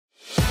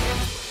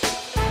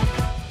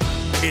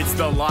It's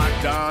the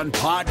Locked On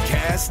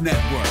Podcast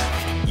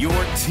Network, your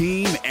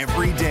team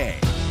every day.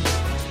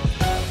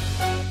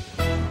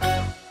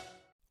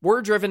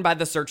 We're driven by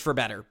the search for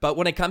better, but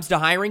when it comes to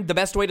hiring, the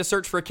best way to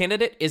search for a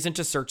candidate isn't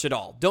to search at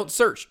all. Don't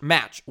search,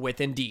 match with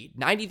Indeed.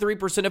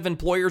 93% of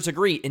employers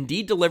agree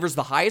Indeed delivers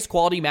the highest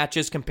quality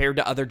matches compared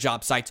to other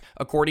job sites,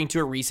 according to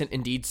a recent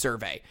Indeed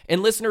survey.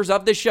 And listeners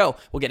of this show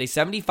will get a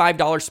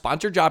 $75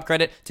 sponsored job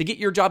credit to get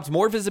your jobs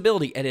more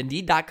visibility at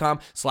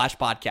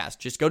Indeed.com/podcast.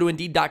 Just go to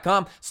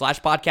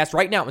Indeed.com/podcast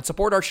right now and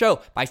support our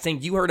show by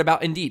saying you heard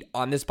about Indeed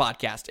on this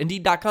podcast.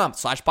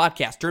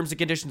 Indeed.com/podcast. Terms and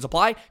conditions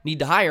apply. Need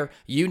to hire?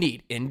 You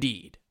need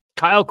Indeed.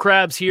 Kyle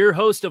Krabs here,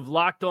 host of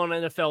Locked On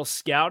NFL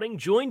Scouting.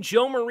 Join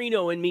Joe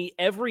Marino and me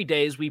every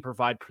day as we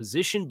provide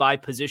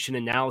position-by-position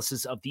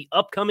analysis of the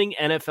upcoming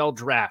NFL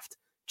Draft.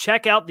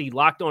 Check out the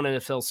Locked On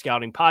NFL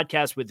Scouting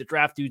podcast with the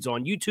Draft Dudes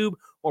on YouTube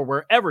or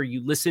wherever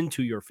you listen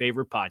to your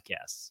favorite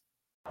podcasts.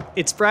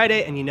 It's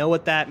Friday, and you know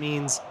what that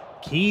means.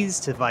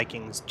 Keys to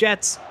Vikings,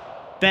 Jets,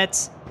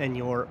 bets, and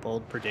your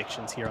bold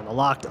predictions here on the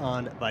Locked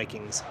On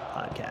Vikings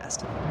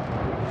podcast.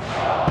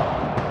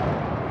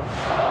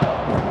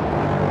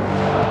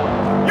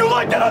 You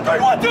like that on 3,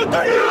 1, 2, 3,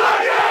 you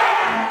like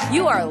it!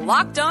 You are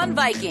Locked On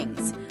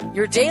Vikings,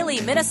 your daily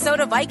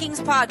Minnesota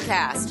Vikings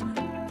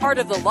podcast, part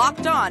of the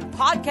Locked On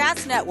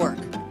Podcast Network,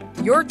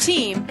 your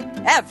team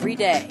every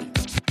day.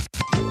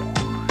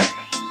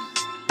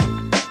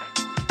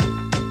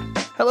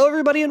 Hello,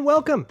 everybody, and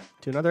welcome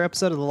to another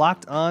episode of the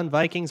Locked On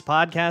Vikings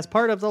podcast,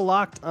 part of the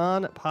Locked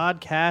On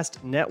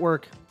Podcast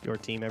Network, your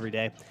team every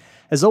day.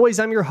 As always,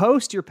 I'm your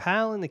host, your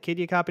pal, and the kid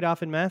you copied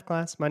off in math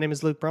class. My name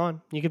is Luke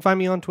Braun. You can find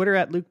me on Twitter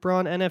at Luke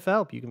Braun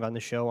NFL. You can find the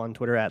show on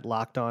Twitter at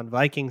Locked On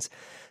Vikings.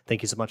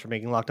 Thank you so much for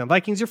making Locked On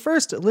Vikings your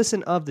first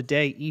listen of the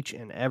day each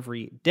and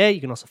every day. You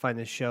can also find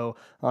this show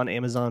on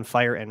Amazon,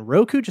 Fire, and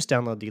Roku. Just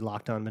download the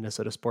Locked On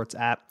Minnesota Sports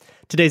app.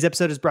 Today's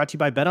episode is brought to you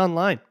by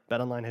BetOnline.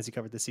 BetOnline has you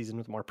covered this season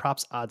with more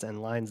props, odds,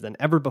 and lines than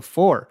ever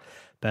before.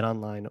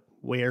 BetOnline,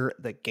 where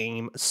the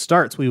game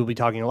starts. We will be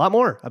talking a lot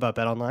more about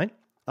BetOnline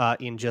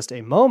in just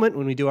a moment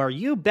when we do our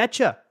You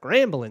Betcha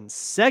Gramblin'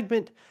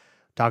 segment.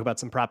 Talk about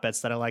some prop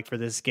bets that I like for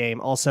this game.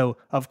 Also,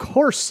 of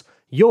course,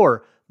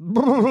 your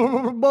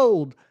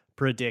bold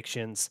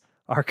predictions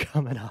are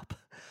coming up.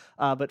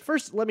 But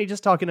first, let me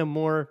just talk in a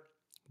more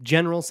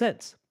general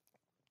sense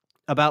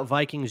about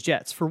Vikings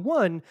Jets. For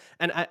one,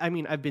 and I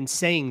mean, I've been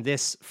saying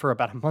this for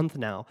about a month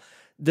now,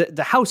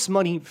 the house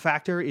money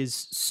factor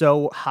is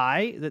so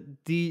high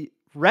that the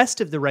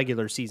rest of the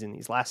regular season,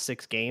 these last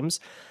 6 games,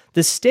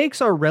 the stakes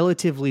are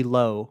relatively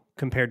low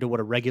compared to what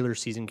a regular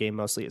season game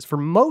mostly is. For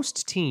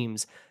most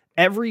teams,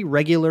 every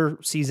regular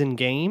season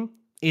game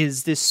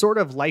is this sort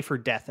of life or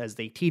death as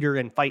they teeter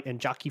and fight and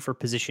jockey for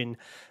position.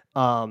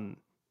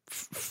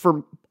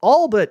 For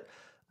all but,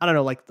 I don't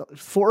know, like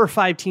 4 or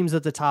 5 teams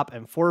at the top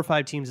and 4 or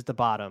 5 teams at the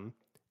bottom,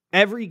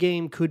 every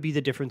game could be the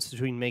difference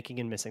between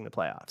making and missing the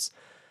playoffs.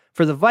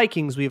 For the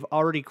Vikings, we have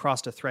already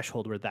crossed a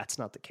threshold where that's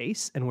not the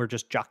case, and we're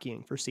just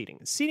jockeying for seeding.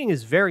 Seeding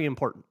is very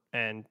important,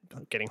 and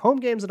getting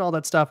home games and all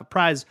that stuff, a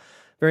prize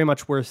very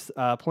much worth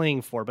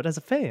playing for. But as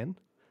a fan,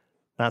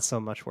 not so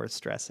much worth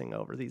stressing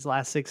over. These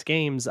last 6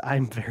 games,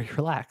 I'm very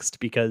relaxed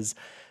because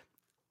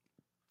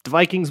the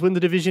Vikings win the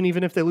division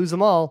even if they lose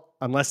them all,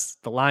 unless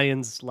the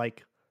Lions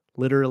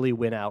literally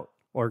win out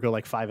or go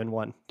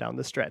 5-1 down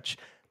the stretch.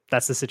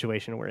 That's the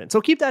situation we're in.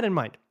 So keep that in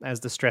mind as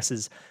the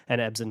stresses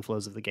and ebbs and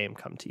flows of the game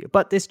come to you.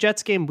 But this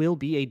Jets game will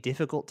be a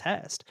difficult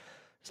test.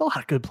 There's a lot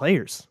of good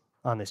players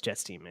on this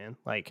Jets team, man.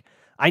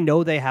 I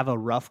know they have a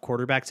rough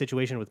quarterback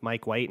situation with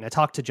Mike White, and I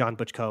talked to John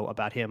Butchko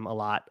about him a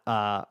lot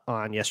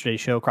on yesterday's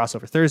show,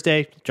 Crossover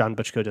Thursday. John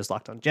Butchko does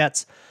Locked On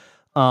Jets.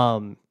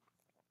 And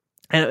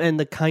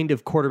the kind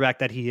of quarterback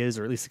that he is,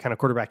 or at least the kind of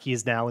quarterback he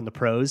is now in the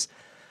pros.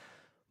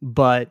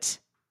 But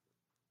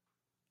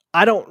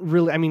I don't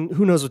really,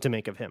 who knows what to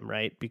make of him,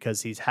 right?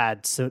 Because he's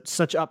had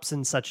such ups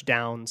and such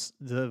downs.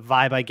 The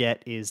vibe I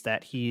get is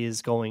that he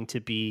is going to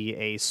be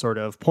a sort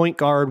of point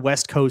guard,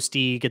 West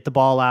Coasty, get the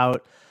ball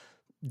out,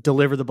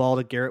 deliver the ball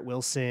to Garrett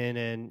Wilson,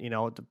 and,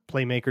 the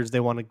playmakers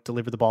they want to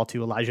deliver the ball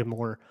to, Elijah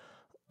Moore.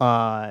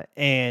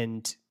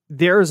 And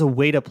there's a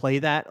way to play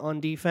that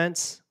on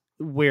defense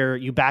where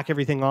you back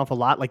everything off a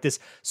lot, like this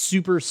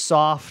super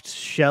soft,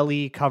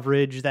 shelly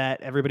coverage that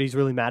everybody's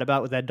really mad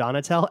about with Ed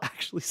Donatel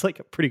actually is a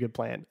pretty good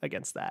plan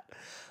against that.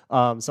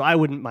 So I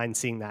wouldn't mind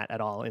seeing that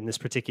at all in this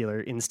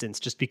particular instance,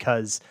 just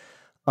because,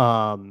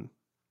 if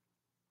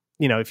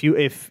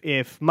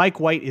Mike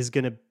White is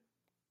going to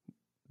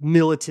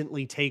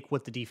militantly take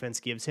what the defense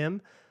gives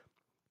him,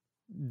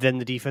 then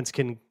the defense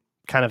can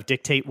kind of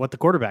dictate what the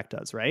quarterback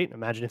does, right?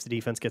 Imagine if the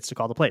defense gets to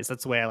call the plays.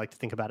 That's the way I like to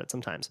think about it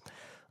sometimes.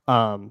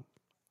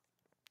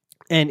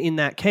 And in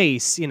that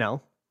case,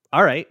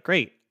 all right,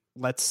 great.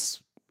 Let's,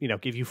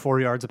 give you 4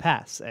 yards a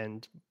pass,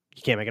 and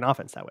you can't make an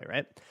offense that way,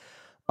 right?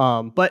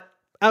 But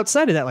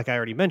outside of that, like I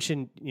already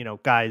mentioned,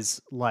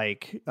 guys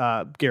like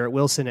Garrett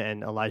Wilson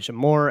and Elijah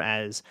Moore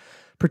as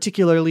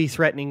particularly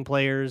threatening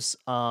players.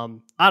 I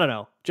don't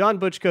know. John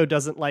Butchko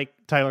doesn't like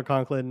Tyler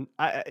Conklin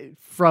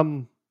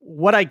from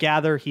what I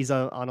gather, he's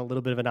on a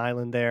little bit of an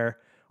island there,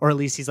 or at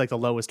least he's like the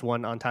lowest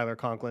one on Tyler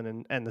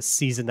Conklin and the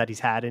season that he's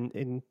had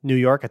in New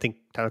York. I think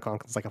Tyler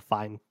Conklin's like a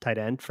fine tight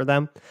end for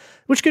them,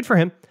 which good for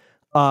him.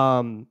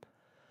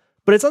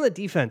 But it's on the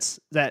defense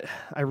that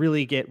I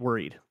really get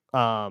worried.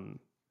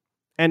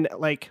 And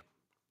like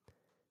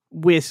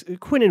with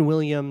Quinnen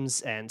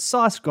Williams and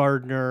Sauce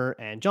Gardner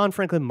and John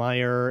Franklin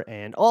Meyer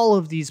and all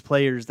of these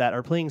players that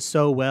are playing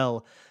so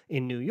well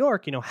in New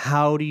York,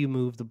 how do you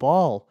move the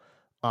ball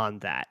on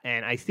that?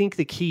 And I think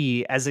the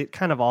key, as it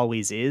kind of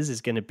always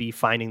is going to be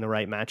finding the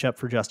right matchup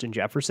for Justin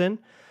Jefferson.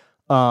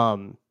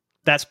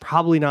 That's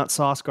probably not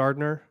Sauce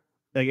Gardner.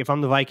 Like if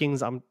I'm the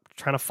Vikings, I'm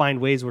trying to find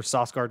ways where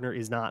Sauce Gardner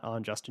is not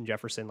on Justin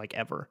Jefferson, like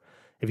ever.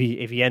 If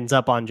he ends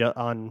up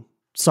on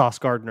Sauce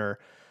Gardner,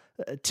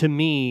 to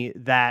me,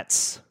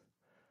 that's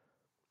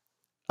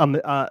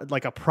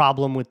like a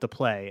problem with the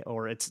play,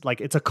 or it's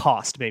a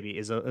cost, maybe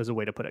is a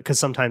way to put it. Because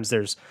sometimes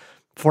there's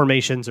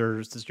formations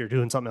or you're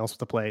doing something else with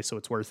the play, so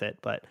it's worth it.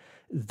 But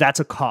that's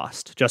a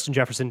cost. Justin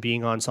Jefferson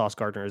being on Sauce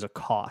Gardner is a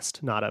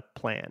cost, not a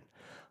plan.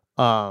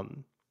 But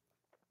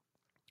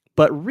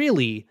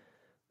really,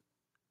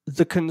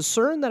 the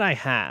concern that I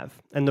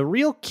have, and the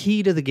real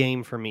key to the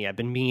game for me, I've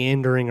been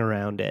meandering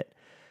around it,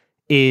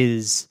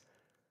 is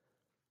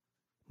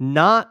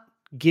not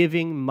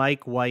giving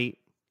Mike White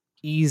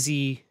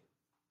easy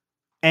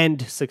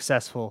and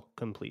successful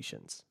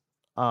completions.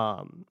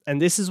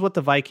 And this is what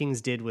the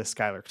Vikings did with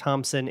Skylar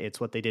Thompson. It's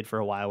what they did for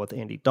a while with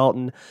Andy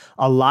Dalton.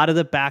 A lot of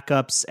the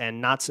backups,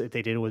 and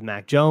they did it with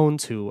Mac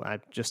Jones, who I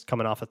just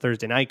coming off a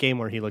Thursday night game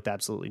where he looked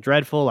absolutely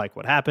dreadful, like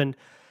what happened.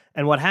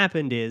 And what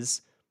happened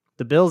is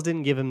the Bills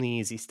didn't give him the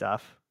easy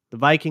stuff. The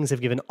Vikings have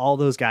given all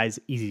those guys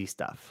easy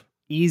stuff.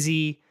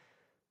 Easy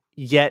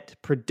yet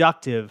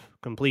productive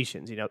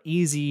completions.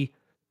 Easy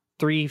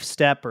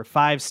 3-step or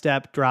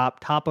 5-step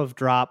drop, top of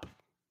drop,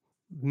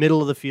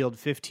 middle of the field,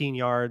 15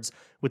 yards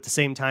with the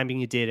same timing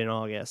you did in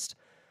August.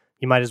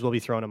 You might as well be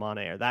throwing them on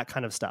air, that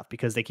kind of stuff,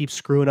 because they keep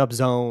screwing up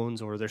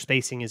zones, or their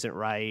spacing isn't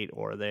right,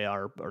 or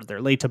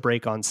they're late to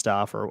break on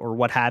stuff, or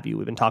what have you.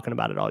 We've been talking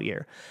about it all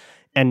year.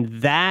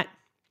 And that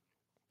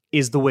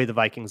is the way the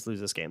Vikings lose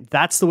this game.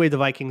 That's the way the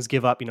Vikings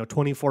give up,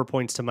 24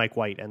 points to Mike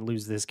White and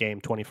lose this game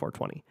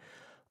 24-20.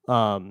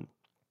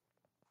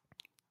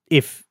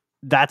 If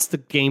that's the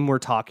game we're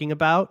talking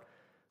about,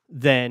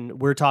 then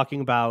we're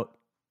talking about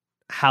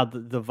how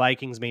the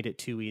Vikings made it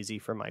too easy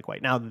for Mike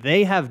White. Now,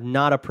 they have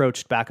not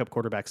approached backup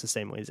quarterbacks the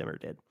same way Zimmer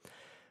did.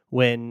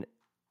 When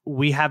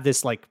we have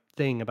this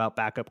thing about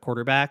backup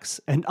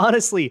quarterbacks, and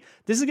honestly,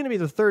 this is going to be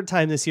the third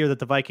time this year that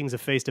the Vikings have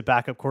faced a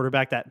backup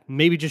quarterback that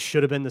maybe just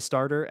should have been the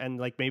starter, and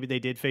maybe they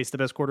did face the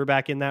best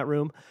quarterback in that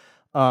room.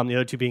 The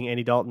other two being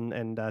Andy Dalton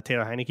and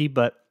Taylor Heineke.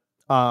 But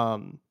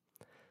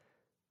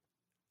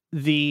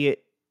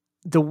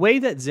the way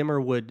that Zimmer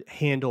would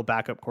handle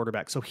backup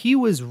quarterbacks, so he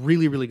was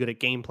really, really good at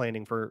game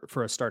planning for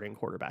a starting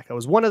quarterback. That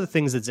was one of the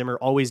things that Zimmer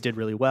always did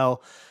really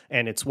well,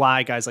 and it's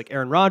why guys like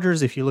Aaron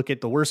Rodgers, if you look at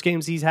the worst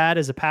games he's had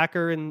as a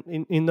Packer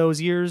in those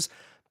years,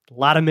 a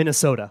lot of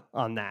Minnesota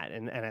on that,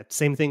 and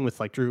same thing with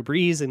Drew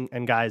Brees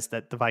and guys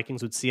that the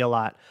Vikings would see a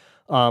lot,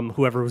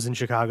 whoever was in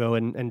Chicago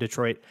and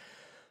Detroit.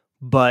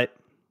 But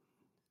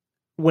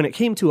when it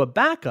came to a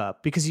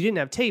backup, because you didn't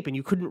have tape and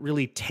you couldn't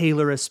really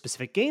tailor a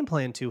specific game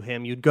plan to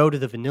him, you'd go to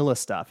the vanilla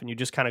stuff and you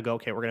just kind of go,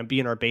 okay, we're going to be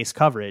in our base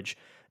coverage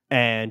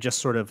and just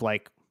sort of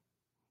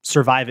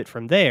survive it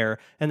from there.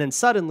 And then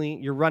suddenly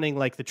you're running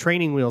the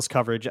training wheels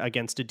coverage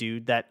against a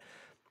dude that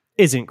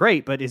isn't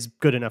great, but is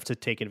good enough to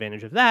take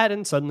advantage of that.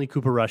 And suddenly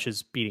Cooper Rush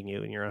is beating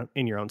you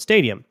in your own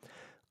stadium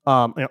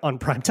on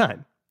prime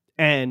time.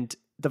 And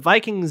the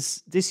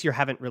Vikings this year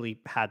haven't really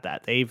had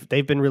that.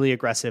 They've been really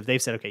aggressive. They've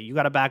said, okay, you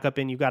got a backup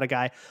in, you got a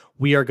guy,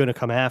 we are going to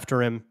come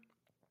after him.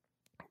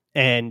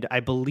 And I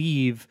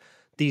believe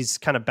these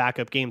kind of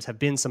backup games have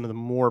been some of the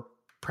more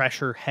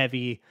pressure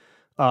heavy,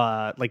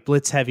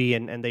 blitz heavy,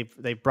 and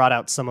they've brought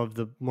out some of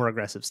the more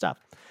aggressive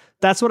stuff.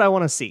 That's what I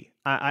want to see.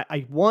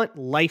 I want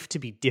life to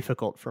be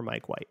difficult for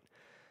Mike White.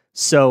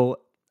 So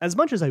as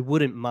much as I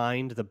wouldn't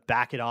mind the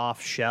back it off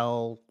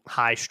shell,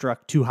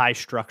 too high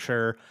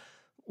structure,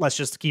 let's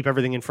just keep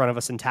everything in front of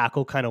us and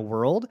tackle kind of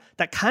world,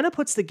 that kind of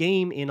puts the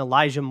game in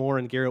Elijah Moore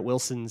and Garrett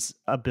Wilson's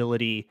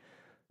ability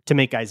to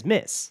make guys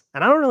miss.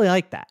 And I don't really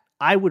like that.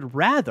 I would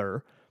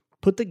rather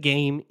put the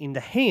game in the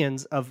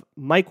hands of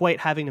Mike White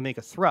having to make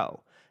a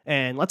throw.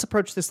 And let's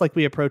approach this like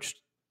we approached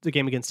the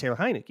game against Taylor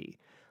Heineke,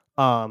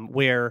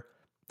 where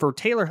for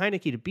Taylor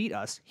Heineke to beat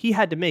us, he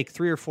had to make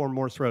 3 or 4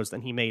 more throws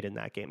than he made in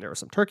that game. There were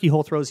some turkey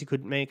hole throws he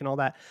couldn't make and all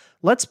that.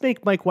 Let's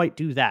make Mike White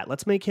do that.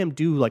 Let's make him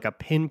do a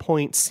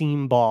pinpoint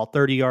seam ball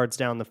 30 yards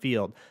down the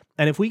field.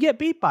 And if we get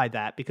beat by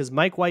that because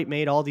Mike White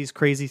made all these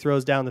crazy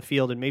throws down the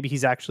field and maybe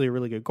he's actually a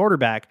really good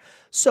quarterback,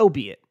 so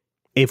be it.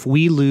 If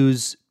we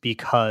lose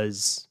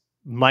because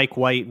Mike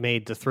White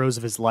made the throws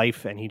of his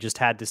life and he just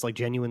had this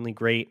genuinely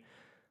great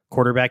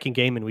quarterbacking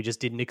game and we just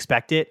didn't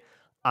expect it,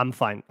 I'm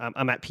fine.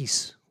 I'm at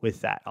peace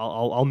with that.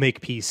 I'll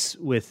make peace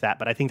with that.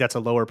 But I think that's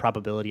a lower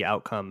probability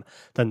outcome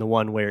than the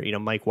one where,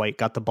 Mike White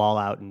got the ball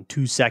out in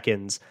 2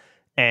 seconds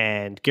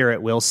and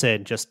Garrett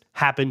Wilson just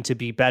happened to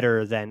be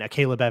better than a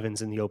Caleb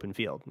Evans in the open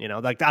field. You know,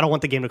 like, I don't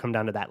want the game to come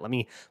down to that.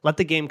 Let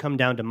the game come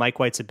down to Mike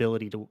White's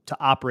ability to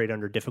operate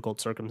under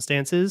difficult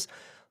circumstances.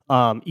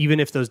 Even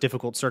if those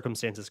difficult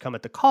circumstances come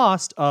at the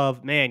cost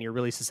of, man, you're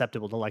really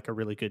susceptible to like a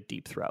really good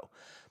deep throw.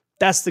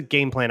 That's the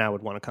game plan I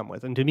would want to come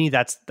with. And to me,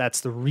 that's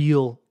the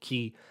real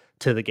key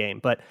to the game.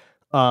 But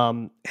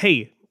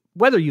hey,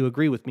 whether you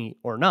agree with me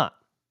or not,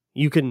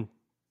 you can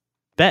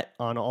bet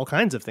on all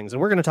kinds of things.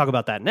 And we're going to talk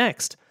about that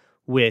next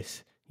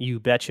with You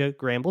Betcha,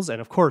 Grambles,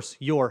 and of course,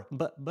 your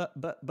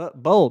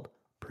bold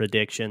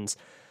predictions.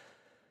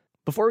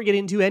 Before we get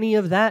into any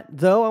of that,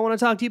 though, I want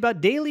to talk to you about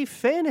Daily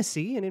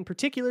Fantasy, and in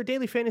particular,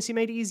 Daily Fantasy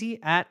made easy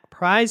at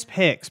Prize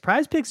Picks.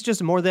 Prize Picks is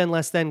just a more than,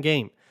 less than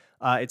game.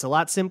 It's a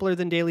lot simpler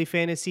than Daily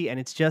Fantasy, and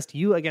it's just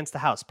you against the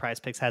house. Prize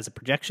Picks has a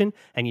projection,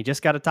 and you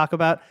just got to talk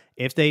about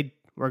if they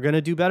are going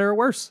to do better or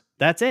worse.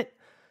 That's it.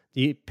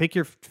 You pick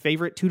your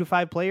favorite 2 to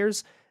 5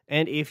 players,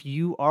 and if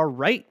you are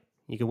right,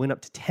 you can win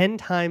up to 10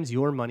 times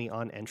your money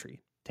on entry.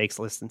 Takes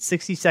less than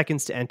 60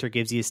 seconds to enter,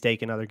 gives you a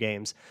stake in other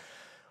games.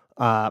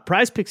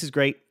 Prize Picks is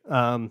great.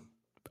 A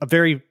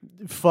very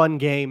fun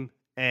game,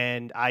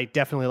 and I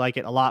definitely like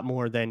it a lot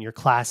more than your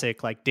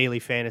classic like Daily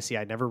Fantasy.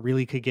 I never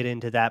really could get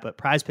into that, but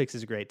Prize Picks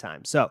is a great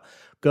time. So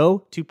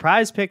go to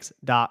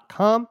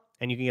prizepicks.com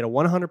and you can get a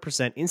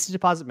 100% instant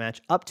deposit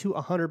match up to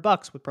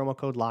 $100 with promo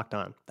code Locked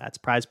On. That's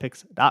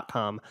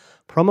prizepicks.com.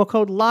 Promo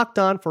code Locked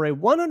On for a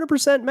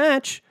 100%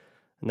 match.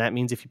 And that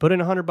means if you put in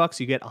 $100,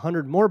 you get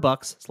 100 more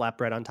bucks,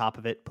 slap right on top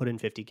of it, put in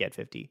 50, get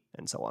 50,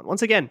 and so on.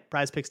 Once again,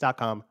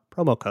 prizepicks.com,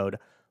 promo code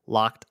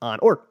Locked On.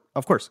 Or,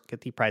 of course, get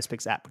the Prize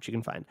Picks app, which you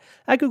can find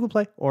at Google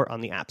Play or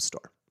on the App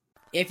Store.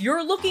 If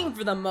you're looking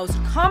for the most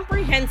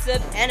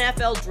comprehensive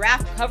NFL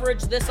draft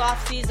coverage this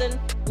offseason,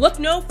 look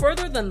no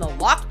further than the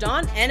Locked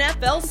On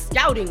NFL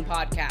Scouting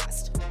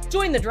Podcast.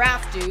 Join the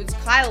draft dudes,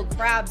 Kyle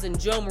Krabs and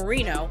Joe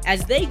Marino,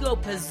 as they go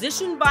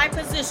position by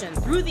position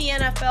through the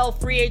NFL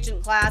free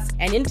agent class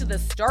and into the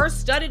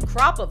star-studded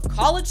crop of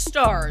college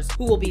stars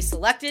who will be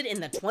selected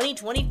in the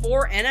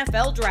 2024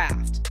 NFL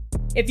Draft.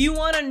 If you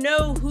want to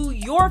know who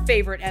your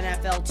favorite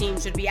NFL team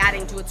should be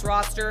adding to its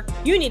roster,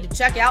 you need to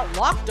check out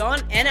Locked On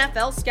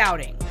NFL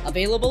Scouting,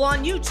 available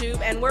on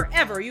YouTube and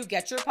wherever you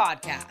get your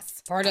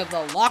podcasts. Part of the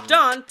Locked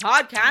On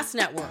Podcast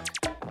Network,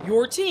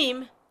 your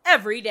team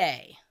every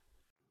day.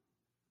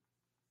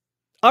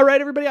 All right,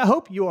 everybody, I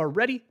hope you are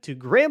ready to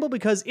gramble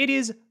because it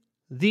is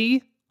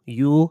the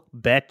You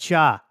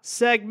Betcha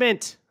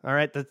segment. All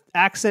right, the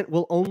accent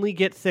will only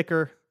get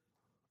thicker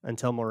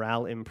until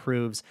morale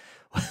improves.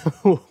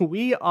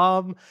 We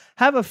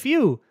have a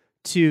few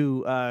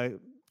to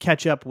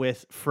catch up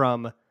with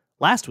from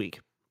last week.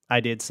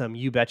 I did some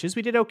You Betches.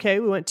 We did okay.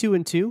 We went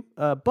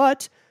 2-2,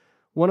 but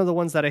one of the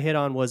ones that I hit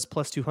on was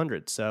plus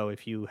 200. So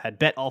if you had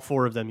bet all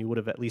 4 of them, you would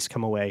have at least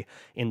come away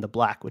in the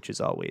black, which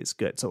is always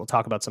good. So we'll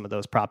talk about some of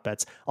those prop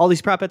bets. All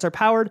these prop bets are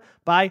powered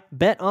by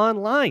Bet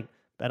Online.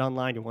 Bet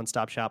Online, your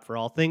one-stop shop for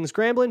all things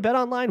Grambling. Bet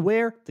Online,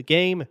 where the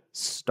game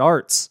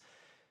starts.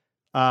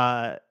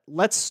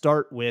 Let's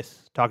start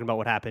with talking about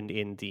what happened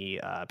in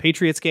the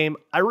Patriots game.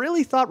 I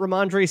really thought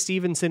Ramondre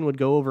Stevenson would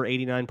go over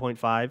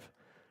 89.5.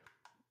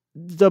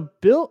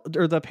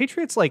 The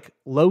Patriots like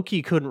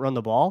low-key couldn't run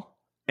the ball,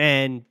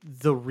 and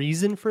the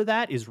reason for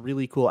that is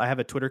really cool. I have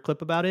a Twitter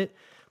clip about it,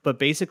 but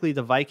basically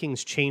the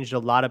Vikings changed a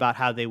lot about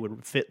how they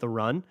would fit the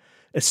run,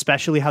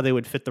 especially how they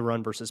would fit the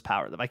run versus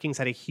power. The Vikings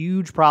had a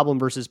huge problem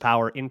versus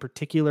power, in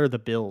particular the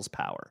Bills'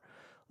 power.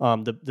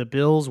 The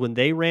Bills, when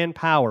they ran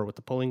power with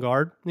the pulling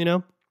guard,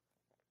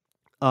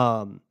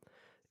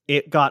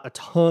 it got a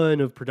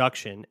ton of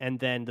production. And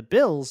then the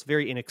Bills,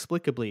 very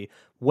inexplicably,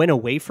 went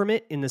away from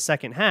it in the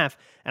second half.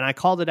 And I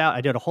called it out.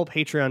 I did a whole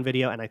Patreon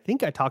video, and I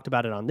think I talked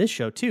about it on this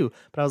show too.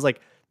 But I was like,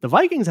 the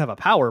Vikings have a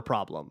power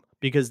problem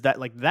because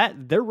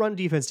their run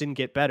defense didn't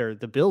get better.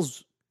 The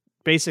Bills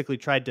basically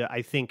tried to,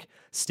 I think,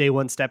 stay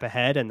one step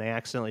ahead, and they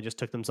accidentally just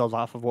took themselves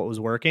off of what was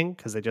working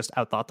because they just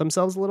outthought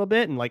themselves a little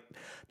bit. And like,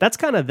 that's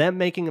kind of them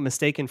making a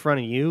mistake in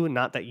front of you,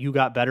 not that you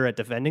got better at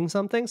defending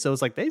something. So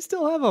it's like, they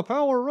still have a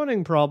power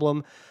running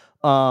problem.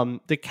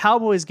 The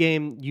Cowboys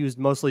game used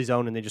mostly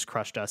zone, and they just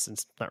crushed us. And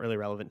it's not really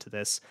relevant to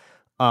this.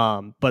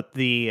 But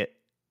the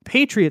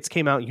Patriots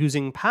came out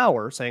using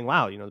power, saying,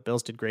 wow, the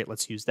Bills did great.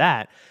 Let's use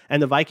that. And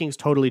the Vikings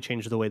totally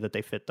changed the way that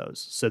they fit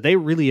those. So they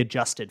really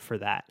adjusted for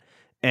that.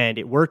 And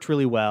it worked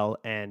really well.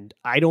 And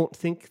I don't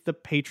think the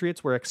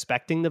Patriots were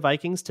expecting the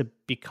Vikings to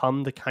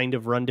become the kind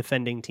of run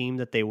defending team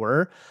that they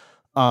were.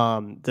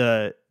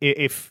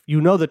 If you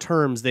know the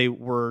terms, they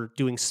were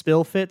doing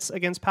spill fits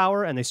against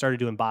power, and they started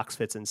doing box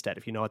fits instead.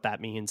 If you know what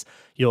that means,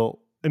 you'll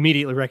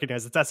immediately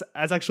recognize that that's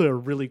actually a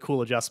really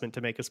cool adjustment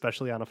to make,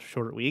 especially on a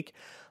shorter week.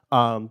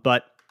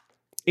 But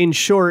in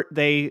short,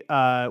 they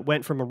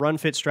went from a run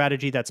fit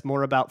strategy that's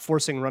more about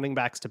forcing running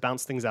backs to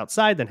bounce things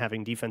outside than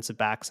having defensive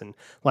backs and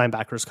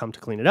linebackers come to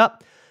clean it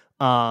up.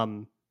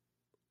 And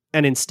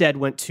instead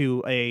went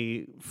to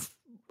a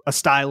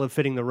style of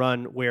fitting the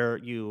run where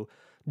you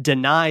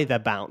deny the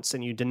bounce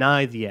and you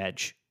deny the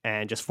edge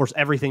and just force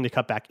everything to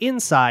cut back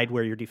inside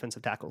where your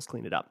defensive tackles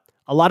clean it up.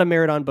 A lot of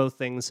merit on both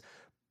things.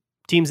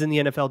 Teams in the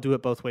NFL do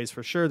it both ways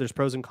for sure. There's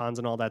pros and cons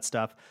and all that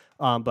stuff.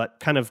 But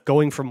kind of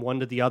going from one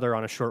to the other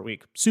on a short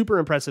week, super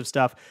impressive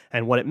stuff.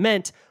 And what it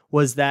meant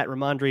was that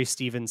Ramondre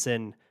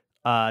Stevenson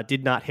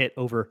did not hit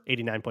over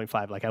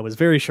 89.5 like I was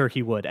very sure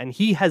he would. And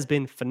he has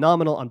been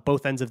phenomenal on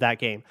both ends of that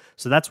game.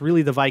 So that's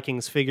really the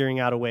Vikings figuring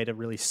out a way to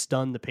really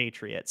stun the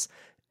Patriots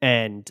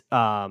and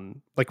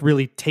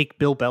really take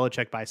Bill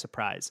Belichick by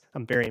surprise.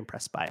 I'm very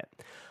impressed by it.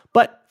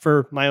 But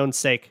for my own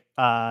sake,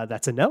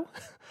 that's a no.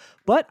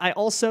 But I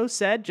also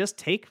said just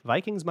take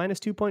Vikings minus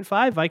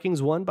 2.5.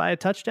 Vikings won by a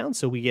touchdown,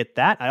 so we get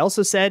that. I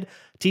also said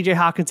TJ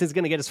Hawkinson's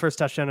going to get his first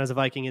touchdown as a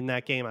Viking in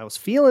that game. I was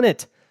feeling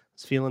it.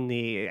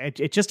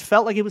 It just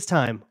felt like it was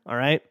time, all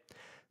right?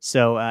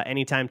 So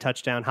anytime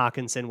touchdown,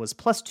 Hawkinson was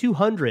plus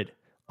 200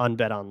 on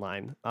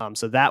BetOnline.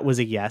 So that was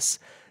a yes.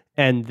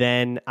 And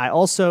then I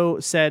also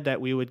said that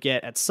we would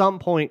get, at some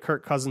point,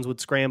 Kirk Cousins would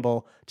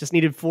scramble. Just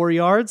needed 4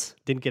 yards.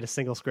 Didn't get a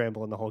single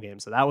scramble in the whole game.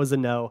 So that was a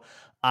no.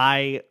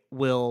 I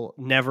will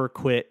never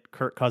quit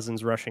Kirk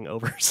Cousins rushing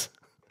overs.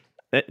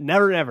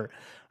 Never.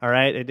 All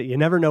right? You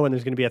never know when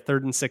there's going to be a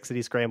 3rd and 6 that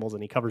he scrambles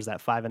and he covers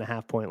that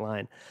 5.5 point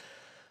line.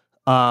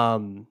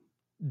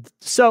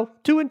 So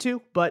 2-2,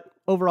 but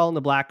overall in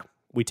the black,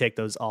 we take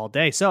those all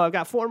day. So I've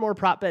got 4 more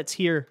prop bets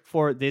here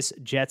for this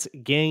Jets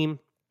game.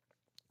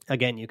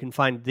 Again, you can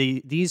find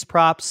these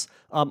props.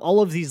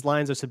 All of these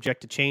lines are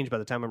subject to change by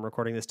the time I'm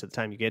recording this to the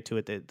time you get to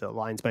it. The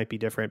lines might be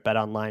different.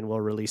 BetOnline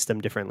will release them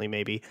differently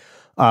maybe.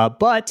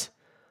 But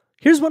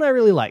here's what I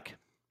really like.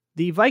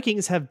 The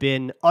Vikings have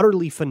been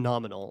utterly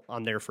phenomenal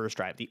on their first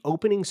drive. The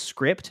opening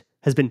script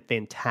has been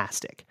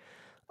fantastic.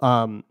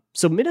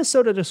 So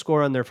Minnesota to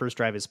score on their first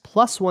drive is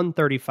plus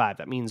 135.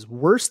 That means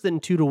worse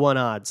than 2-1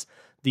 odds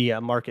the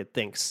market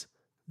thinks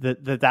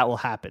that will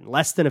happen.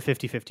 Less than a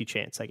 50-50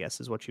 chance, I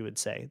guess, is what you would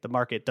say. The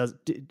market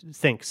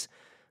thinks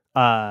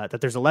that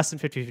there's a less than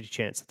 50-50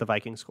 chance that the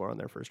Vikings score on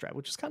their first drive,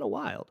 which is kind of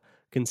wild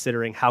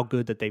considering how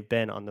good that they've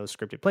been on those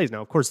scripted plays.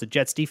 Now, of course, the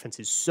Jets defense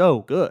is so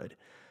good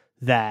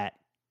that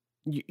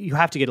you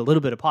have to get a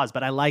little bit of pause,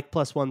 but I like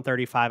plus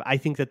 135. I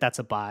think that's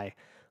a buy.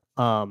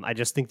 I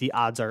just think the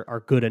odds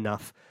are good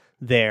enough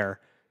there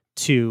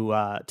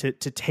to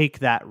take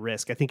that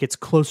risk. I think it's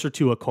closer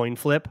to a coin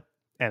flip.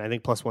 And I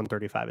think plus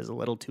 135 is a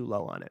little too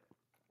low on it.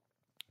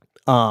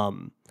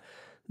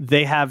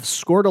 They have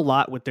scored a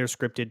lot with their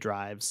scripted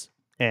drives.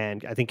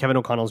 And I think Kevin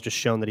O'Connell's just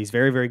shown that he's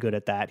very, very good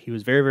at that. He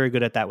was very, very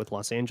good at that with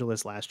Los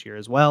Angeles last year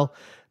as well.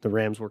 The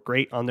Rams were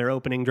great on their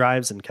opening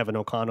drives, and Kevin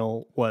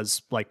O'Connell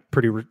was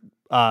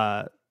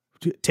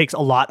takes a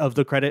lot of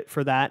the credit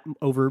for that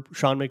over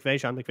Sean McVay.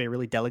 Sean McVay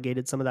really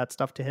delegated some of that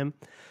stuff to him,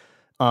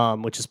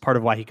 which is part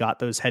of why he got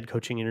those head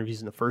coaching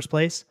interviews in the first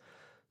place.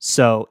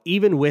 So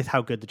even with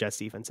how good the Jets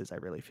defense is, I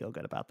really feel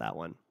good about that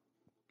one.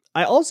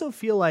 I also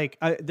feel like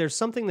there's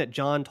something that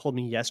John told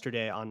me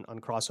yesterday on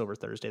Crossover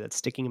Thursday that's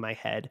sticking in my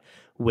head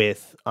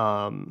with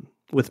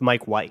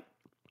Mike White.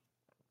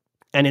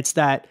 And it's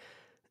that,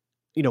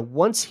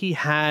 once he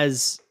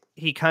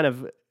kind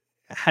of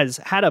has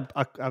had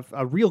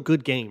a real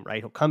good game,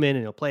 right? He'll come in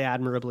and he'll play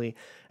admirably.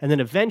 And then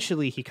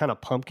eventually he kind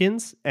of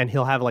pumpkins and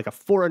he'll have like a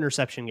 4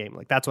 interception game.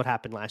 Like that's what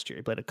happened last year.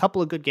 He played a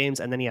couple of good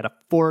games and then he had a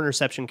 4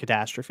 interception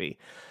catastrophe.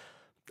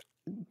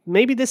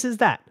 Maybe this is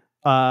that.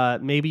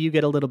 Maybe you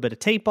get a little bit of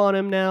tape on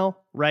him now,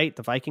 right?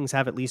 The Vikings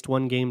have at least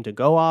one game to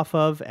go off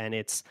of. And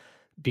it's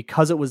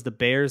because it was the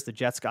Bears, the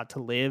Jets got to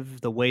live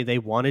the way they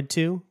wanted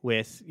to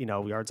with,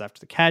 yards after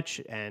the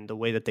catch and the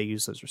way that they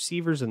use those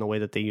receivers and the way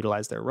that they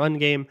utilize their run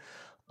game.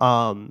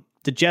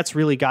 The Jets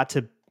really got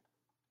to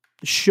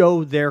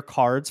show their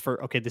cards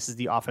for, okay, this is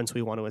the offense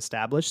we want to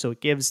establish. So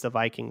it gives the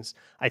Vikings,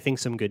 I think,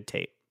 some good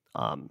tape.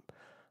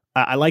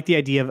 I like the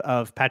idea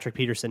of Patrick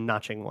Peterson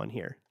notching one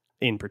here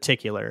in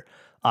particular.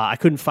 I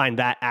couldn't find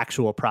that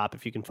actual prop.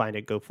 If you can find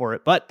it, go for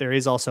it. But there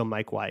is also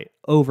Mike White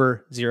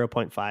over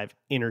 0.5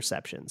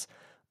 interceptions.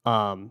 So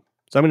I'm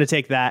going to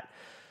take that.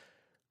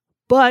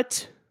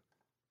 But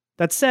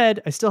that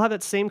said, I still have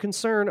that same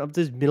concern of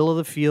this middle of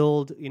the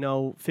field,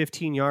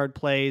 15-yard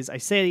plays. I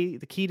say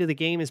the key to the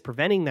game is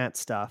preventing that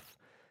stuff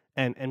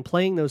and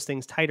playing those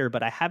things tighter,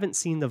 but I haven't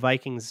seen the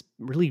Vikings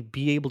really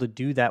be able to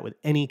do that with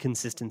any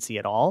consistency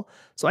at all.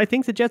 So I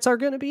think the Jets are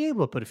going to be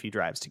able to put a few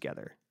drives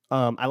together.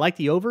 I like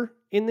the over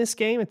in this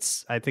game.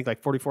 It's, I think,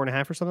 like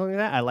 44.5 or something like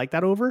that. I like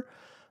that over.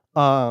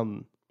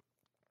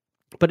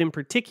 But in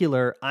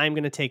particular, I'm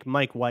going to take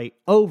Mike White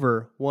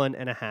over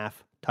 1.5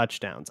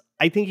 touchdowns.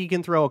 I think he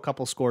can throw a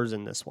couple scores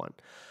in this one.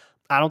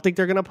 I don't think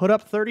they're going to put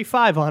up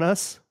 35 on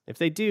us. If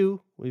they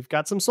do, we've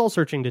got some soul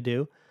searching to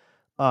do.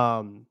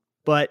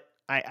 But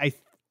I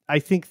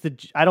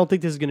don't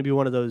think this is going to be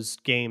one of those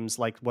games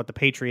like what the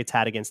Patriots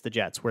had against the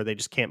Jets, where they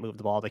just can't move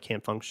the ball, they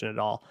can't function at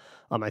all.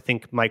 I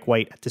think Mike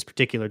White at this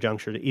particular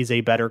juncture is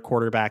a better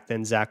quarterback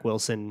than Zach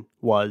Wilson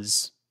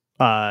was.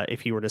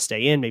 If he were to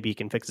stay in, maybe he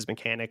can fix his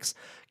mechanics,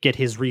 get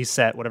his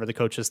reset, whatever the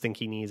coaches think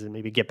he needs, and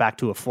maybe get back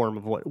to a form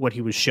of what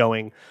he was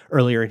showing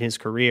earlier in his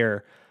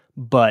career.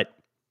 But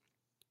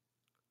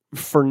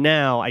for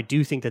now, I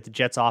do think that the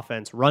Jets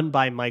offense run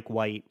by Mike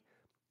White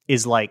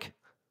is like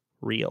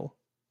real.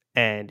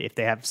 And if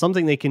they have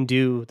something they can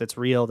do that's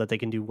real, that they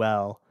can do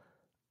well,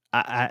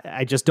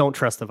 I just don't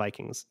trust the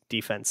Vikings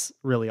defense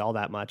really all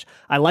that much.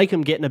 I like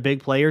him getting a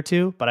big play or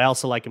two, but I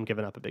also like him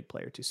giving up a big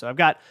play or two. So I've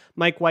got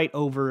Mike White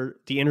over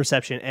the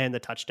interception and the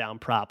touchdown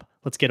prop.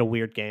 Let's get a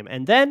weird game.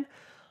 And then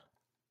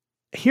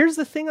here's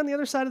the thing on the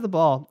other side of the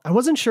ball. I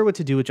wasn't sure what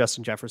to do with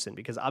Justin Jefferson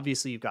because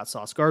obviously you've got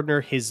Sauce Gardner.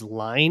 His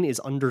line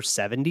is under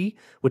 70,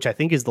 which I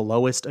think is the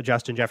lowest a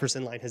Justin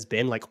Jefferson line has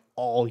been like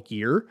all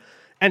year.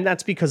 And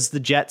that's because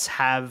the Jets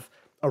have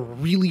a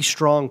really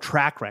strong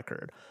track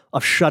record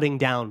of shutting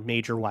down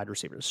major wide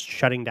receivers,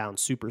 shutting down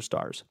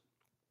superstars.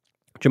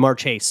 Jamar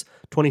Chase,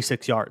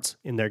 26 yards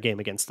in their game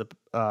against the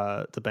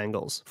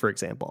Bengals, for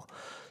example.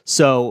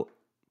 So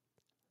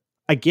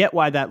I get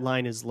why that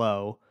line is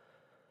low.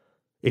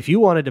 If you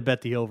wanted to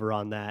bet the over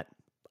on that,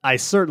 I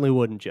certainly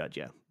wouldn't judge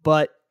you.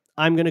 But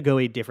I'm going to go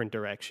a different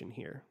direction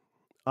here.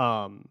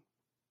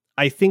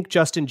 I think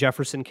Justin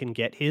Jefferson can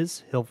get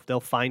his. They'll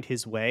find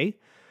his way.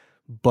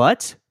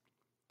 But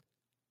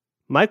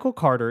Michael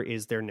Carter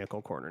is their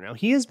nickel corner. Now,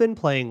 he has been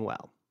playing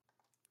well.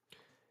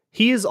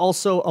 He is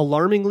also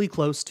alarmingly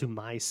close to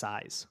my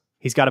size.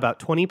 He's got about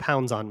 20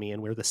 pounds on me,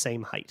 and we're the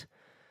same height.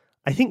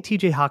 I think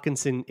TJ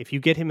Hawkinson, if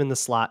you get him in the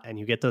slot and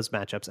you get those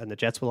matchups, and the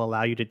Jets will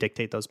allow you to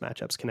dictate those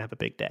matchups, can have a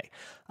big day.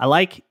 I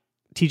like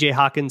TJ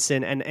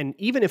Hawkinson, and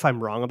even if I'm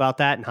wrong about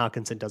that, and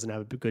Hawkinson doesn't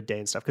have a good day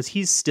and stuff, because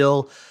he's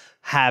still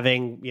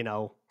having,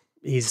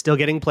 he's still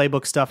getting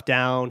playbook stuff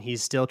down.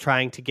 He's still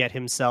trying to get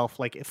himself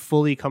like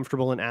fully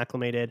comfortable and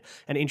acclimated.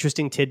 An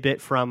interesting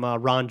tidbit from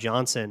Ron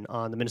Johnson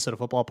on the Minnesota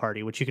Football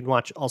Party, which you can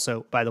watch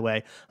also, by the way,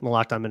 on the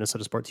Locked On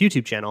Minnesota Sports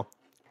YouTube channel.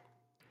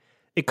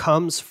 It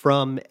comes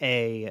from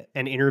an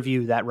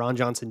interview that Ron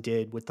Johnson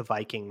did with the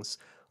Vikings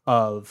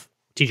of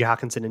TJ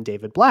Hawkinson and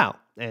David Blau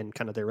and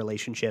kind of their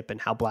relationship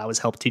and how Blau has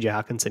helped TJ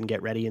Hawkinson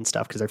get ready and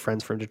stuff because they're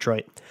friends from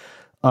Detroit.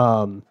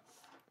 And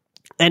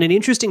an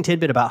interesting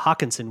tidbit about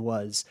Hawkinson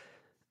was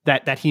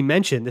that he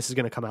mentioned, this is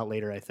going to come out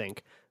later, I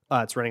think.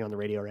 It's running on the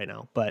radio right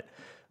now. But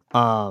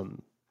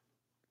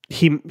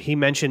he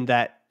mentioned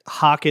that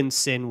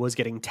Hawkinson was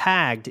getting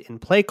tagged in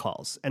play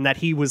calls and that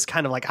he was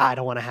kind of like, I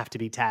don't want to have to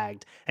be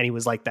tagged. And he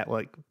was like that,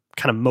 like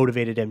kind of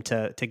motivated him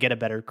to get a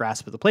better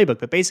grasp of the playbook.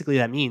 But basically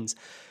that means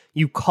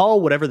you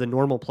call whatever the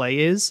normal play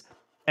is,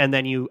 and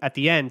then you at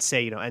the end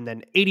say, and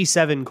then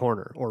 87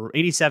 corner or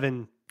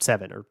 87-7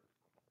 or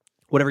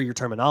whatever your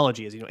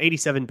terminology is,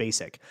 87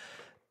 basic.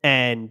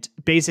 And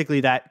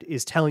basically that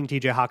is telling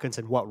TJ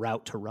Hawkinson what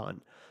route to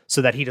run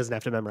so that he doesn't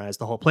have to memorize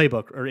the whole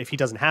playbook. Or if he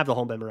doesn't have the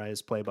whole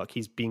memorized playbook,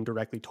 he's being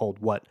directly told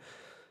what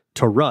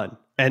to run.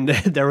 And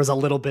there was a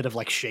little bit of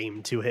like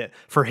shame to it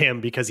for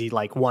him because he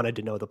like wanted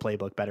to know the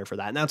playbook better for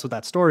that. And that's what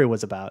that story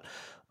was about.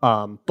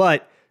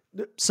 But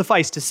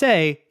suffice to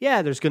say,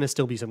 yeah, there's going to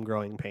still be some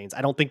growing pains.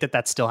 I don't think that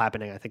that's still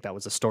happening. I think that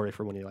was a story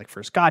from when he like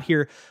first got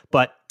here.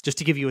 But just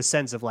to give you a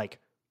sense of like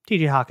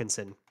TJ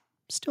Hawkinson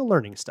still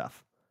learning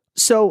stuff.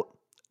 So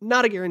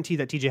not a guarantee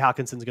that TJ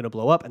Hawkinson's going to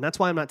blow up, and that's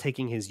why I'm not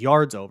taking his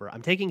yards over.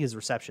 I'm taking his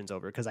receptions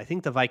over because I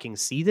think the Vikings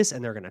see this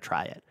and they're going to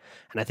try it.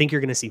 And I think you're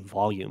going to see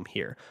volume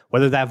here.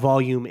 Whether that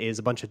volume is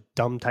a bunch of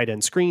dumb tight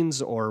end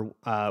screens or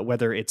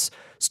whether it's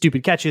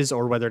stupid catches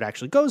or whether it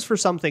actually goes for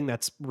something,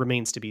 that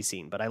remains to be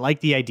seen. But I like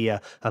the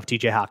idea of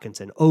TJ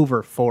Hawkinson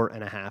over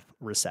 4.5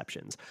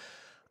 receptions.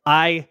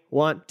 I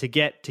want to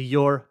get to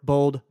your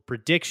bold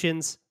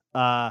predictions,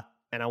 and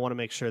I want to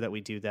make sure that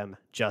we do them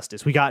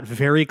justice. We got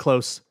very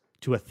close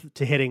to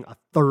hitting a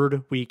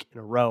third week in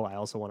a row. I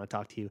also want to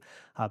talk to you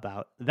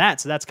about that.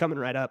 So that's coming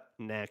right up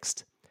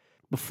next.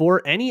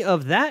 Before any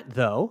of that,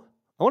 though,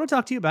 I want to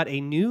talk to you about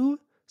a new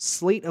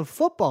slate of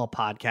football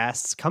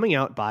podcasts coming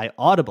out by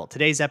Audible.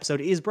 Today's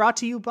episode is brought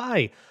to you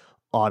by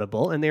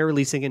Audible, and they're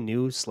releasing a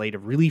new slate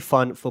of really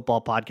fun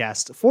football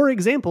podcasts. For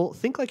example,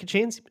 Think Like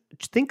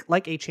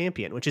a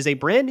Champion, which is a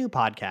brand new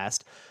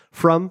podcast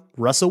from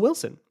Russell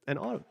Wilson and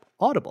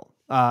Audible.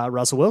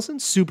 Russell Wilson,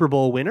 Super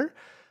Bowl winner,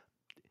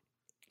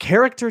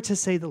 character to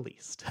say the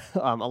least,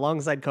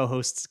 alongside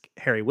co-hosts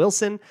Harry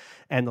Wilson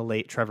and the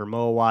late Trevor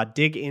Moawad,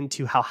 dig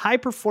into how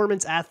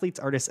high-performance athletes,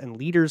 artists, and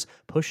leaders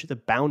push the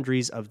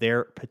boundaries of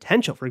their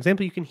potential. For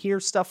example, you can hear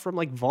stuff from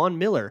like Von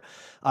Miller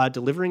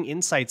delivering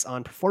insights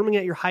on performing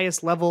at your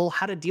highest level,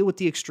 how to deal with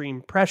the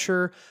extreme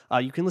pressure.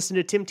 You can listen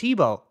to Tim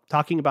Tebow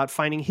talking about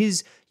finding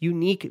his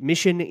unique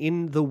mission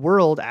in the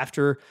world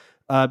after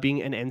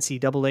being an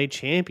NCAA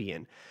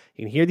champion.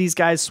 You can hear these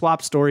guys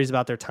swap stories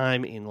about their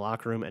time in the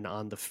locker room and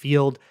on the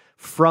field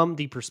from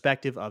the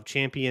perspective of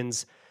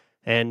champions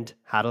and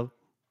how to,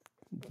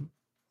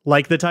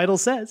 like the title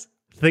says,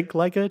 think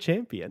like a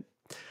champion.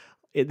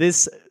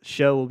 This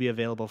show will be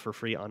available for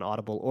free on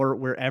Audible or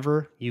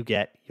wherever you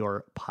get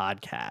your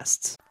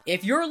podcasts.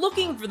 If you're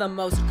looking for the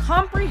most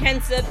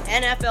comprehensive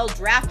NFL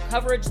draft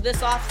coverage this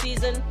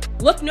offseason,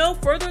 look no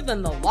further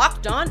than the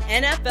Locked On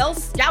NFL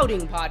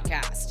Scouting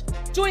Podcast.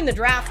 Join the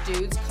draft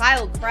dudes,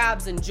 Kyle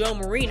Krabs and Joe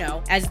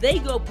Marino, as they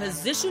go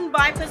position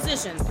by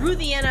position through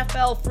the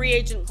NFL free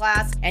agent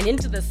class and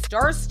into the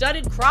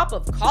star-studded crop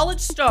of college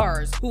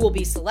stars who will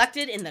be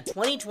selected in the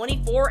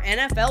 2024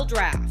 NFL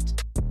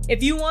Draft.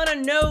 If you want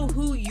to know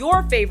who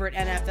your favorite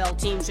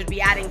NFL team should be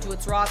adding to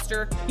its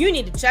roster, you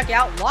need to check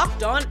out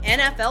Locked On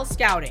NFL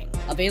Scouting,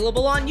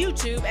 available on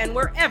YouTube and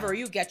wherever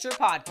you get your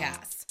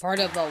podcasts. Part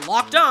of the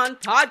Locked On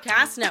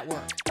Podcast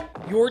Network,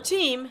 your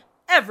team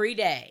every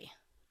day.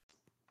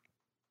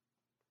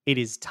 It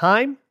is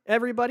time,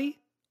 everybody.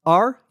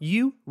 Are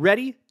you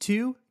ready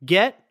to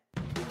get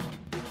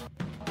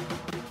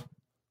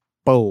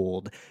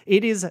bold?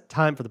 It is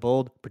time for the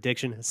bold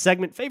prediction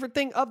segment. Favorite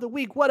thing of the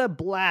week. What a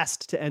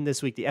blast to end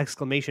this week. The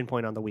exclamation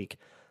point on the week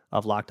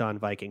of Locked On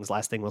Vikings.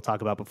 Last thing we'll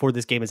talk about before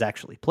this game is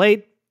actually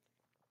played.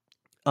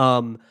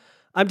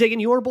 I'm taking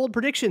your bold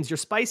predictions, your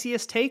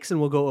spiciest takes, and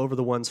we'll go over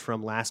the ones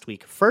from last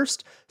week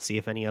first, see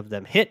if any of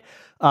them hit.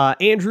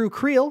 Andrew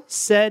Creel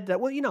said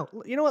that, well, you know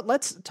what?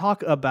 Let's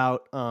talk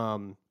about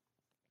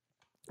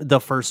the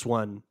first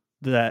one,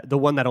 the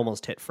one that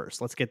almost hit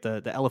first. Let's get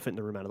the elephant in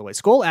the room out of the way.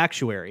 Skull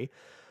Actuary,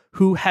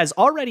 who has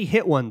already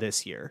hit one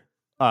this year,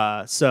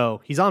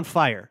 so he's on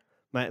fire.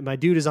 My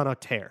dude is on a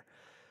tear.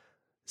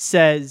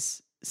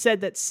 Said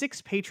that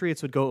 6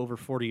 Patriots would go over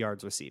 40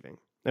 yards receiving.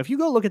 Now, if you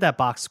go look at that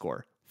box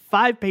score,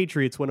 5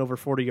 Patriots went over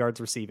 40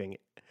 yards receiving,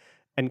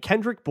 and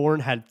Kendrick Bourne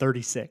had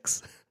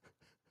 36.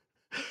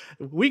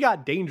 We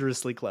got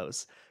dangerously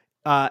close.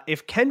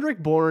 If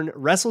Kendrick Bourne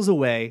wrestles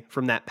away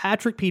from that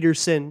Patrick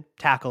Peterson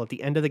tackle at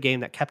the end of the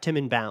game that kept him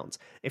in bounds,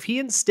 if he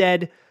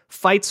instead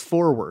fights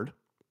forward,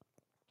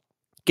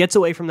 gets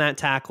away from that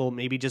tackle,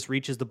 maybe just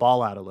reaches the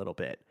ball out a little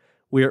bit,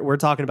 we're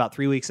talking about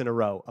 3 weeks in a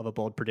row of a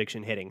bold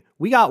prediction hitting.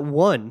 We got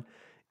one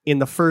in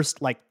the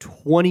first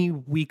 20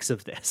 weeks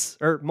of this,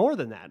 or more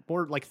than that,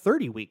 more like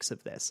 30 weeks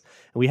of this.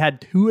 And we had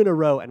 2 in a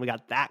row, and we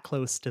got that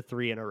close to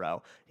 3 in a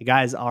row. You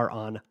guys are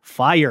on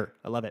fire.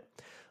 I love it.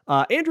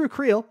 Andrew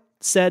Creel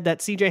said that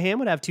CJ Ham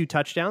would have 2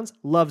 touchdowns.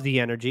 Love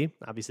the energy.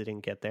 Obviously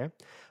didn't get there.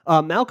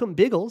 Malcolm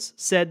Biggles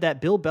said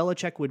that Bill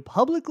Belichick would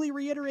publicly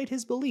reiterate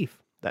his belief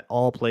that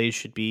all plays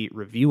should be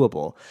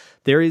reviewable.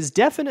 There is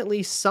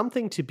definitely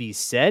something to be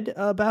said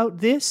about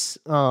this,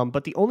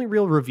 but the only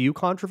real review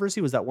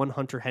controversy was that one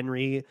Hunter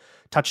Henry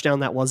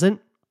touchdown that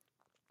wasn't,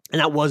 and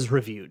that was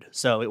reviewed.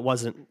 So it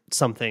wasn't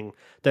something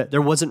that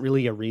there wasn't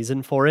really a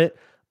reason for it.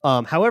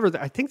 However,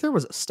 I think there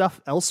was stuff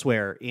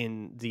elsewhere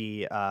in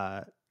the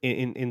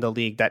in the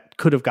league that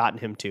could have gotten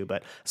him to,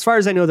 but as far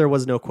as I know, there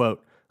was no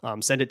quote.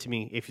 Send it to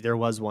me if there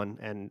was one,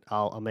 and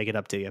I'll make it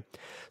up to you.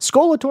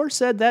 Skolator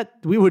said that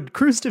we would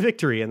cruise to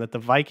victory and that the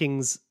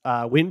Vikings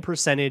win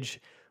percentage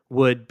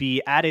would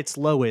be at its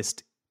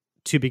lowest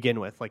to begin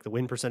with. Like the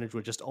win percentage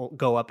would just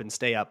go up and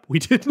stay up. We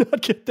did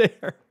not get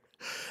there.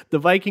 The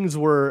Vikings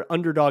were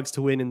underdogs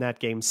to win in that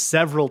game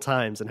several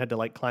times and had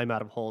to climb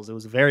out of holes. It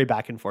was a very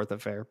back and forth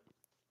affair.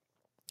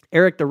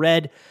 Eric the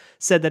Red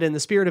said that in the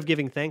spirit of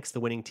giving thanks, the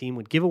winning team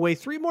would give away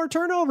 3 more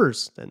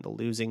turnovers than the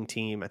losing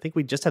team. I think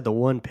we just had the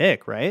 1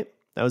 pick, right?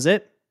 That was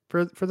it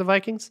for the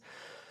Vikings.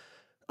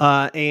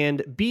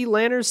 And B.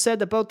 Lanners said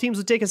that both teams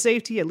would take a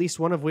safety, at least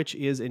one of which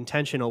is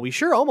intentional. We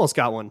sure almost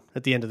got one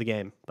at the end of the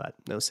game, but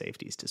no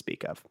safeties to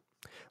speak of.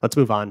 Let's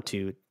move on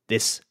to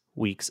this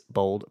week's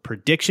bold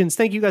predictions.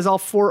 Thank you guys all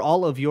for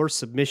all of your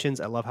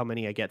submissions. I love how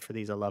many I get for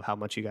these. I love how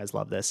much you guys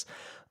love this,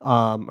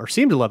 or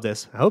seem to love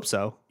this. I hope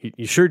so.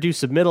 You sure do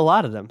submit a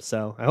lot of them,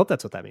 so I hope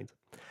that's what that means.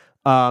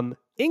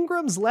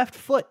 Ingram's left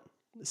foot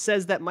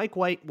says that Mike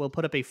White will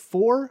put up a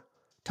 4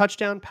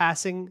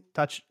 passing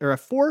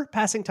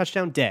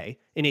touchdown day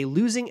in a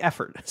losing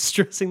effort,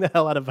 stressing the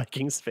hell out of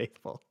Vikings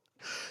faithful.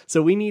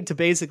 So we need to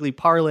basically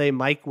parlay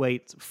Mike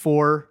White's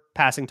 4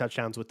 passing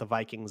touchdowns with the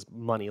Vikings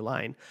money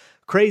line.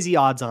 Crazy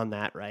odds on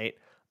that, right?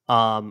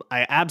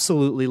 I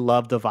absolutely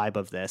love the vibe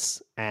of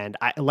this. And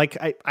I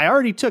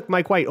already took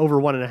Mike White over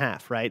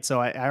 1.5, right? So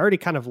I already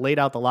kind of laid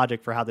out the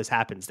logic for how this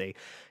happens. The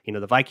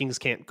Vikings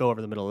can't go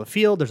over the middle of the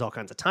field. There's all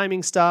kinds of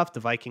timing stuff.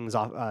 The Vikings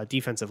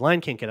defensive line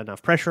can't get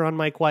enough pressure on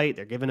Mike White.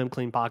 They're giving him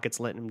clean pockets,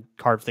 letting him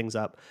carve things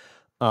up.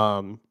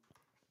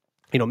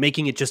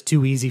 Making it just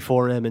too easy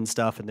for him and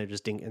stuff. And they're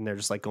just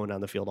going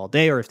down the field all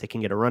day. Or if they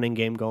can get a running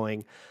game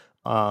going,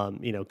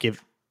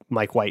 give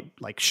Mike White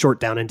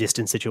short down and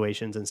distance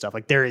situations and stuff.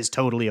 There is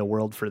totally a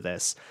world for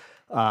this.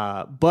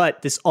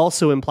 But this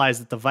also implies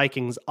that the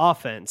Vikings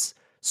offense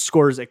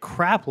scores a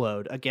crap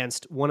load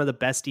against one of the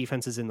best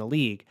defenses in the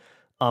league.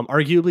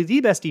 Arguably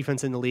the best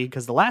defense in the league,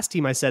 because the last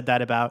team I said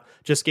that about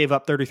just gave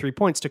up 33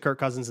 points to Kirk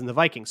Cousins and the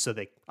Vikings. So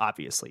they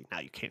obviously, now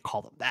you can't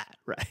call them that,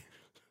 right?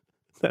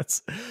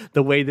 That's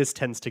the way this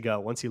tends to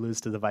go. Once you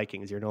lose to the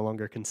Vikings, you're no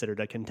longer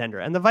considered a contender.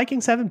 And the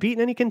Vikings haven't beaten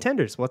any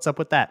contenders. What's up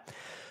with that?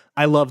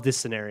 I love this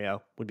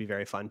scenario. Would be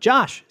very fun.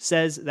 Josh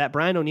says that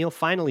Brian O'Neill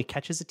finally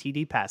catches a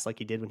TD pass like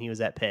he did when he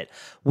was at Pitt.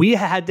 We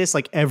had this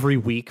every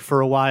week for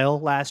a while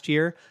last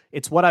year.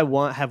 It's what I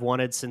have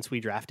wanted since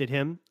we drafted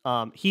him.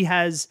 He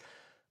has,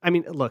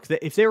 look,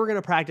 if they were going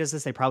to practice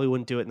this, they probably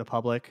wouldn't do it in the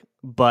public,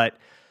 but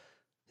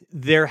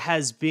there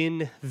has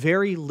been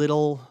very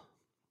little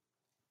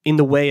in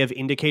the way of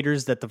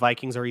indicators that the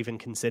Vikings are even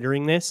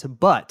considering this,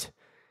 but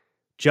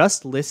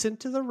just listen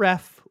to the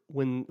ref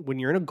when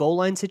you're in a goal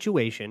line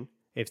situation.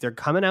 If they're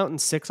coming out in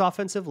 6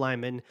 offensive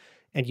linemen,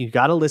 and you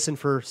got to listen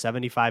for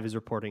 75 is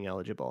reporting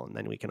eligible, and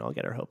then we can all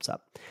get our hopes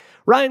up.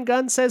 Ryan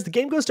Gunn says the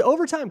game goes to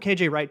overtime.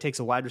 KJ Wright takes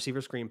a wide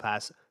receiver screen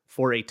pass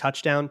for a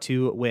touchdown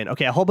to win.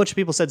 Okay, a whole bunch of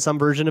people said some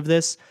version of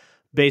this.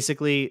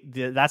 Basically,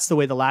 that's the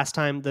way the last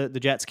time the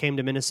Jets came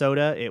to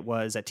Minnesota. It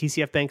was at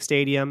TCF Bank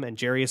Stadium, and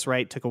Jarius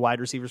Wright took a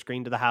wide receiver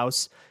screen to the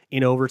house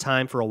in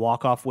overtime for a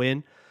walk-off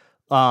win.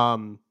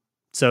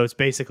 So it's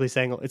basically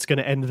saying it's going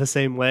to end the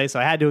same way. So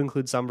I had to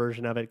include some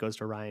version of it. It goes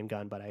to Ryan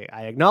Gunn, but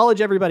I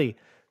acknowledge everybody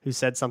who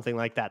said something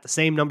like that. The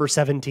same number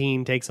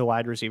 17 takes a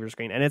wide receiver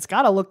screen, and it's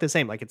got to look the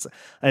same. Like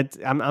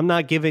I'm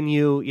not giving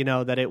you,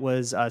 that it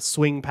was a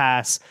swing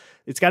pass.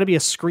 It's got to be a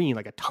screen,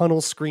 like a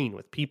tunnel screen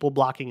with people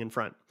blocking in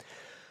front.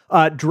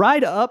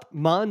 Dried up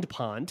Mond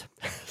Pond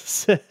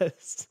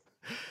says,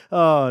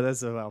 oh,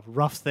 that's a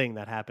rough thing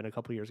that happened a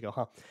couple years ago,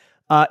 huh?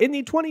 In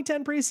the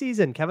 2010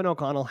 preseason, Kevin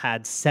O'Connell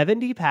had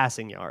 70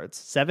 passing yards,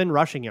 7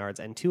 rushing yards,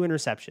 and 2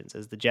 interceptions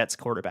as the Jets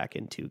quarterback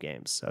in 2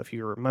 games. So if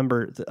you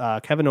remember,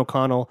 Kevin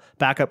O'Connell,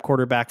 backup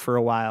quarterback for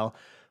a while,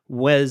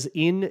 was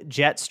in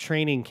Jets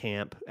training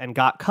camp and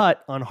got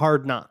cut on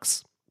Hard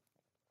Knocks.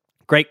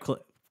 Great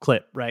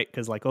clip, right?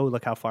 Because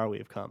look how far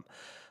we've come.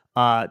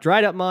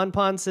 Dried Up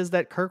Monpon says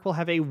that Kirk will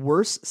have a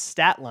worse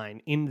stat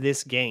line in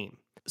this game.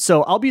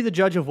 So I'll be the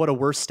judge of what a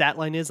worse stat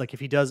line is. Like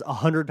if he does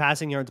 100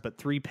 passing yards but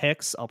 3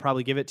 picks, I'll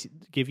probably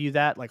give you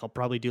that. Like I'll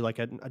probably do like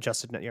an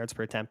adjusted net yards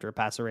per attempt or a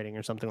passer rating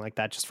or something like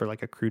that, just for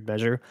like a crude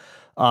measure.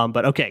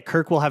 But okay,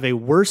 Kirk will have a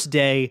worse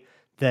day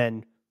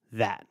than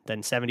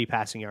 70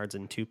 passing yards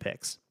and 2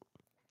 picks.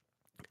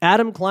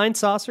 Adam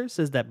Kleinsaucer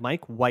says that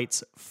Mike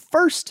White's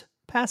first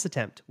pass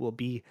attempt will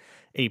be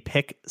a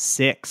pick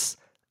 6.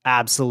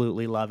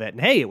 Absolutely love it.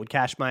 And hey, it would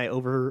cash my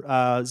over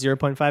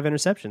 0.5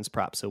 interceptions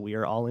prop. So we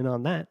are all in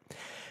on that.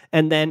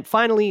 And then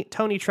finally,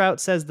 Tony Trout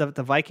says that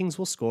the Vikings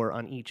will score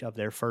on each of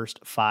their first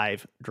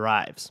 5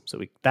 drives. So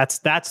that's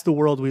the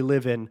world we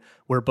live in,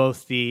 where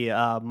both the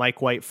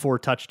Mike White 4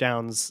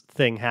 touchdowns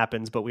thing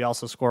happens, but we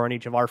also score on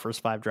each of our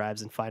first 5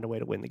 drives and find a way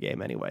to win the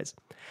game anyways.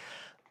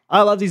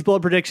 I love these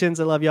bold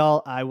predictions. I love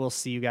y'all. I will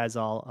see you guys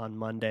all on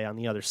Monday on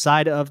the other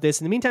side of this.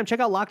 In the meantime,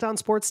 check out Locked On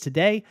Sports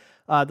today.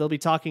 They'll be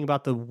talking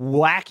about the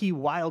wacky,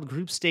 wild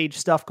group stage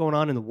stuff going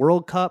on in the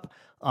World Cup,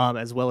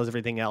 as well as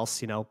everything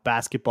else,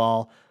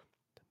 basketball.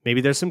 Maybe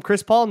there's some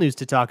Chris Paul news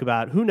to talk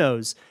about. Who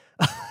knows?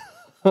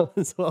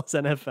 As well as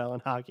NFL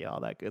and hockey, all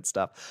that good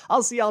stuff.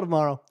 I'll see y'all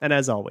tomorrow. And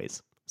as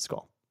always,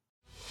 Skol.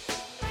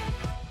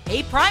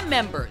 Hey, Prime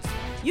members.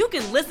 You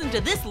can listen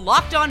to this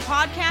Locked On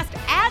podcast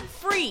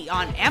ad-free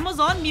on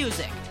Amazon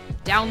Music.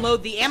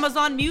 Download the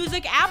Amazon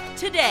Music app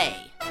today.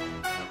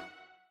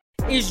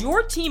 Is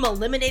your team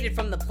eliminated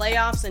from the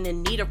playoffs and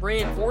in need of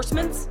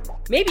reinforcements?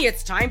 Maybe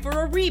it's time for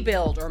a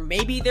rebuild, or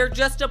maybe they're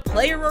just a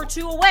player or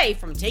 2 away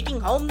from taking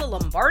home the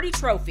Lombardi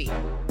Trophy.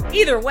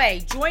 Either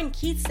way, join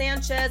Keith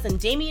Sanchez and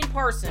Damian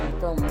Parson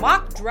for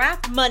Mock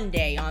Draft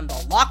Monday on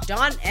the Locked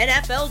On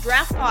NFL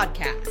Draft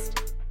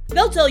Podcast.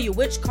 They'll tell you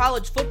which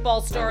college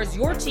football stars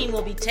your team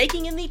will be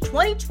taking in the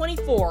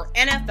 2024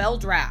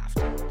 NFL Draft.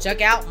 Check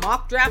out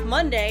Mock Draft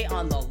Monday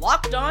on the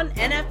Locked On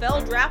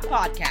NFL Draft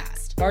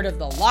Podcast, part of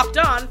the Locked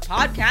On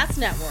Podcast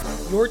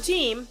Network. Your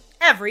team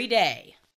every day.